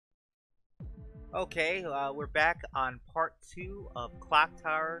Okay, we're back on part 2 of Clock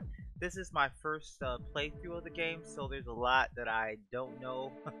Tower. This is my first playthrough of the game, so there's a lot that I don't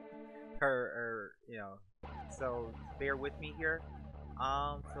know, so bear with me here.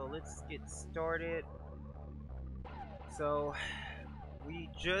 So let's get started. So, we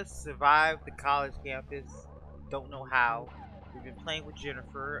just survived the college campus, don't know how. We've been playing with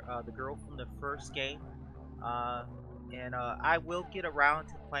Jennifer, the girl from the first game. Uh, and I will get around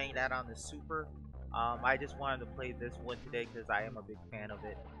to playing that on the Super. I just wanted to play this one today because I am a big fan of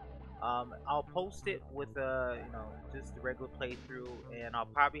it. I'll post it with just the regular playthrough, and I'll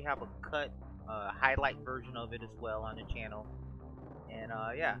probably have a cut, highlight version of it as well on the channel. And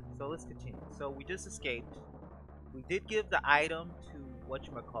yeah, so let's continue. So we just escaped. We did give the item to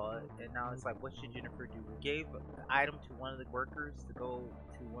whatchamacallit, and now it's like, what should Jennifer do? We gave the item to one of the workers to go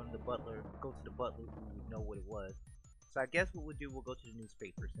to the butler who would know what it was. So I guess what we'll do, we'll go to the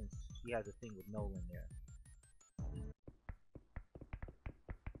newspaper since she has a thing with Nolan there.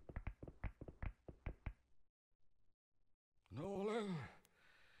 Nolan,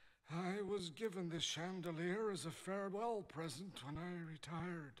 I was given this chandelier as a farewell present when I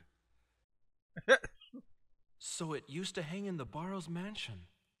retired. So it used to hang in the Barrows mansion.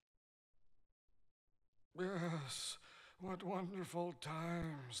 Yes, what wonderful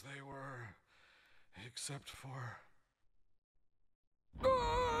times they were, except for...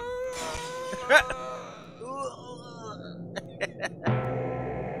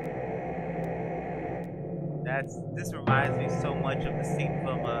 This reminds me so much of the scene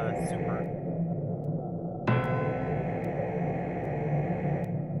from Super.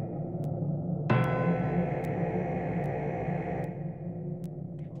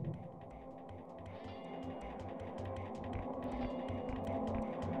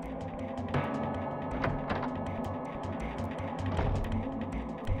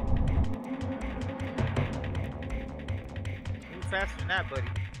 Faster than that, buddy.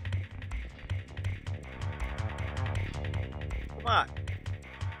 Come on.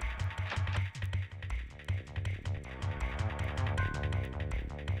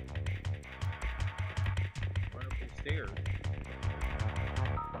 Run up the stairs.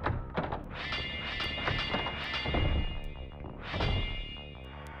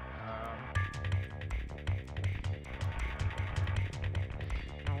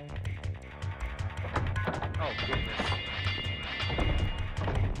 Oh, goodness.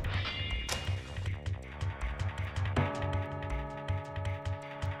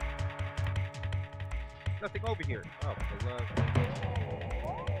 Nothing over here. Oh, for love.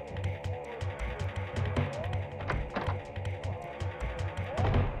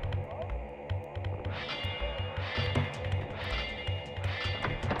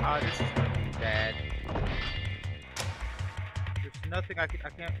 Oh, this is gonna be bad. There's nothing I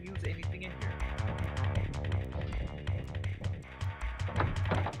can't use anything in here.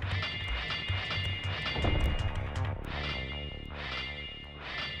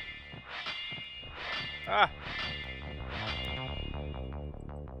 Ah!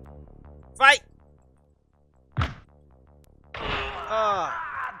 Fight!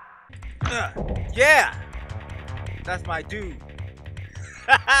 Yeah! That's my dude.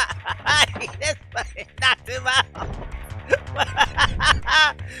 Knocked him out.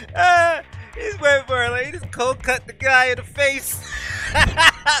 He's waiting for it. Like, he just cold cut the guy in the face.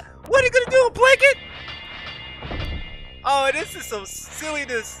 What are you gonna do? A blanket? Oh, this is some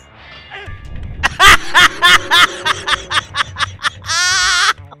silliness.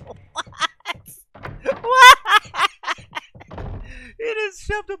 What? He just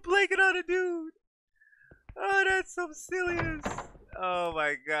shoved a blanket on a dude. Oh, that's some silliness. Oh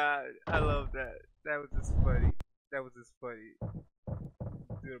my god, I love that. That was just funny. That was just funny.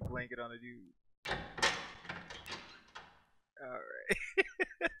 Do a blanket on a dude. Alright.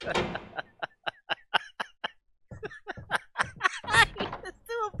 Just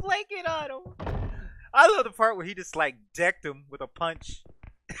do a blanket on him. I love the part where he just like decked him with a punch.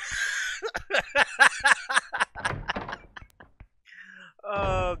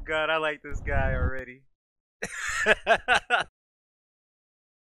 Oh god, I like this guy already.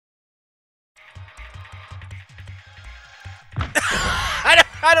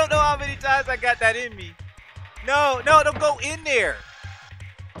 I don't know how many times I got that in me. No, don't go in there.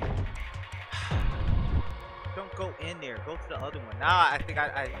 Don't go in there. Go to the other one. Now I think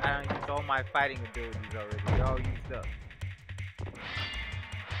I used all my fighting abilities already. They're all used up.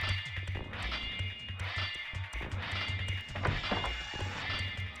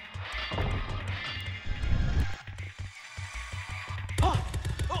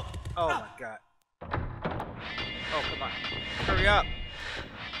 Oh my god. Oh, come on. Hurry up.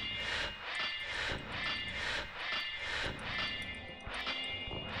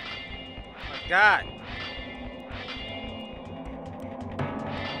 God.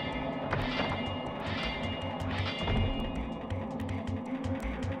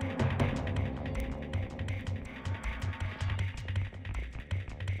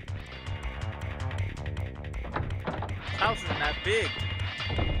 This house isn't that big.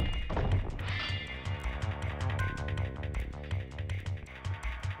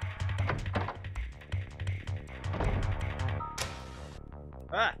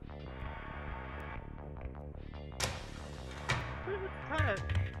 Ah. What kind of...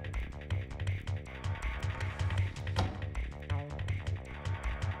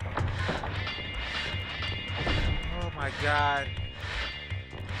 Oh my God.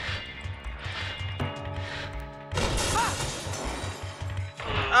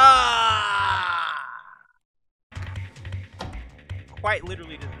 Ah! Quite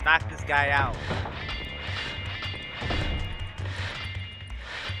literally just knocked this guy out.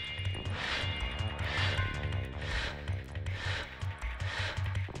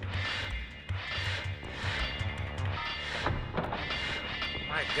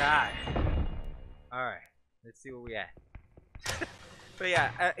 My God. Alright, let's see where we at. But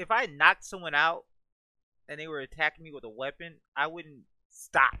yeah, if I knocked someone out and they were attacking me with a weapon, I wouldn't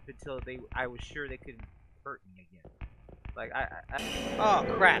stop until I was sure they couldn't hurt me again. Like, oh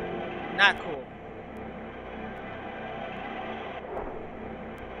crap. Not cool.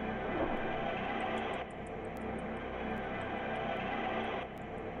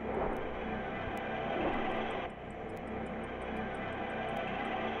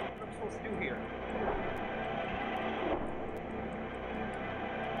 What am I supposed to do here?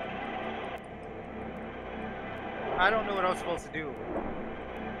 I don't know what I'm supposed to do.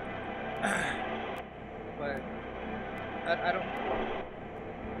 But I don't...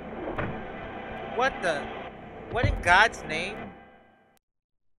 What the... What in God's name?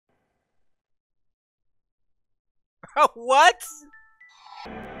 What?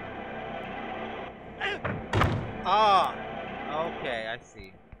 Ah, okay, I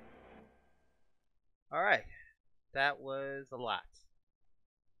see. Alright. That was a lot.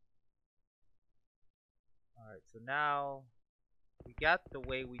 Alright, so now we got the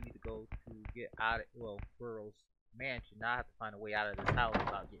way we need to go to get out of, well, Burrow's mansion. Now I have to find a way out of this house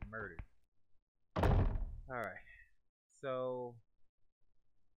without getting murdered. Alright, so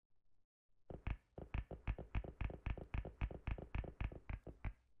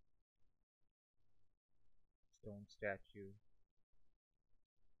stone statue.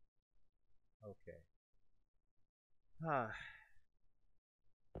 Okay.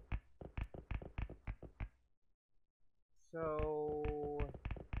 So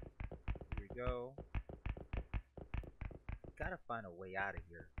here we go. Gotta find a way out of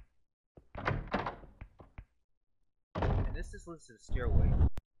here. And this just leads to the stairway.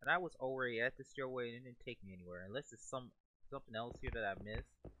 And I was already at the stairway and it didn't take me anywhere. Unless there's something else here that I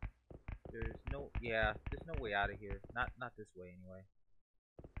missed. There's no way out of here. Not this way anyway.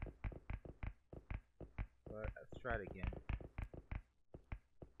 But let's try it again.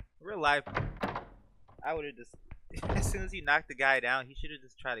 In real life, I would have just as soon as he knocked the guy down, he should have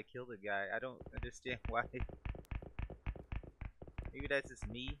just tried to kill the guy. I don't understand why. Maybe that's just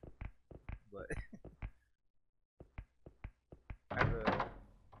me, but I have a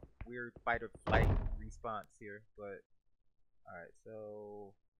weird fight or flight response here. But alright,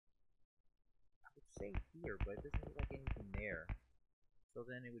 so I would say here, but it doesn't look like anything there. So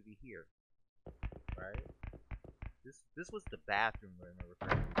then it would be here, right? This was the bathroom where I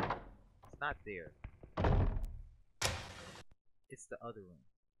referring to. It's not there. It's the other room.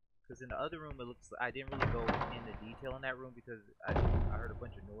 Because in the other room, it looks like I didn't really go into detail in that room because I heard a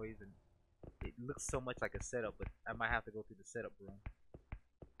bunch of noise and it looks so much like a setup, but I might have to go through the setup room.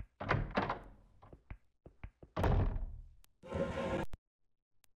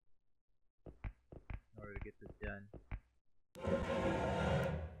 In order to get this done.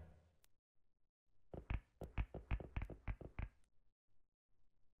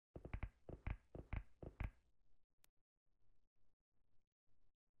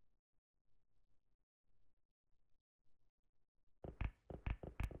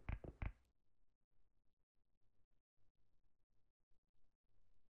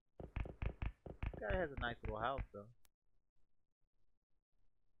 This guy has a nice little house though.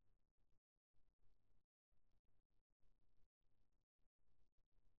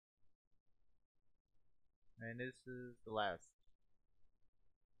 And this is the last.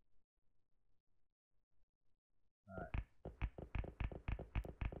 Alright.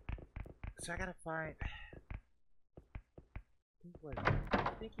 So I gotta find. I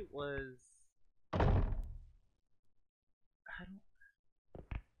think it was.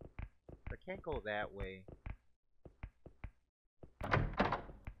 I can't go that way. I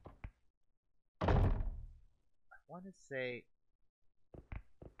want to say.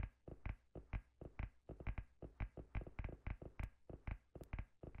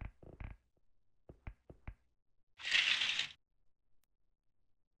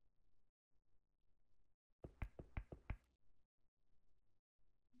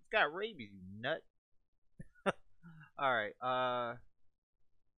 He's got rabies, you nut. Alright, I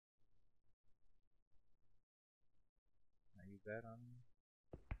use that on him.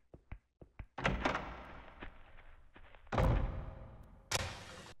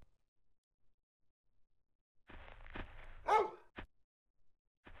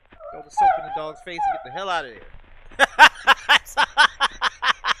 Throw the soap in the dog's face and get the hell out of there.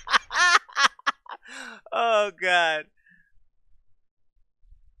 Oh god.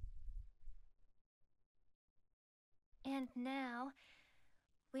 And now,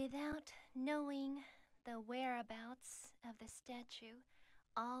 without knowing the whereabouts of the statue,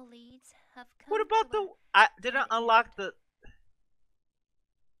 all leads have come What about to the? a I didn't dead unlock end. the.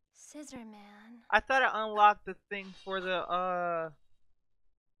 Scissor Man. I thought I unlocked the thing for the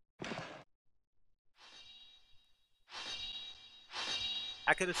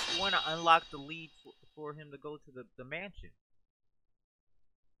I could have sworn I unlocked the lead for him to go to the mansion.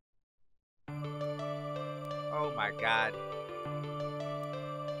 Oh my god.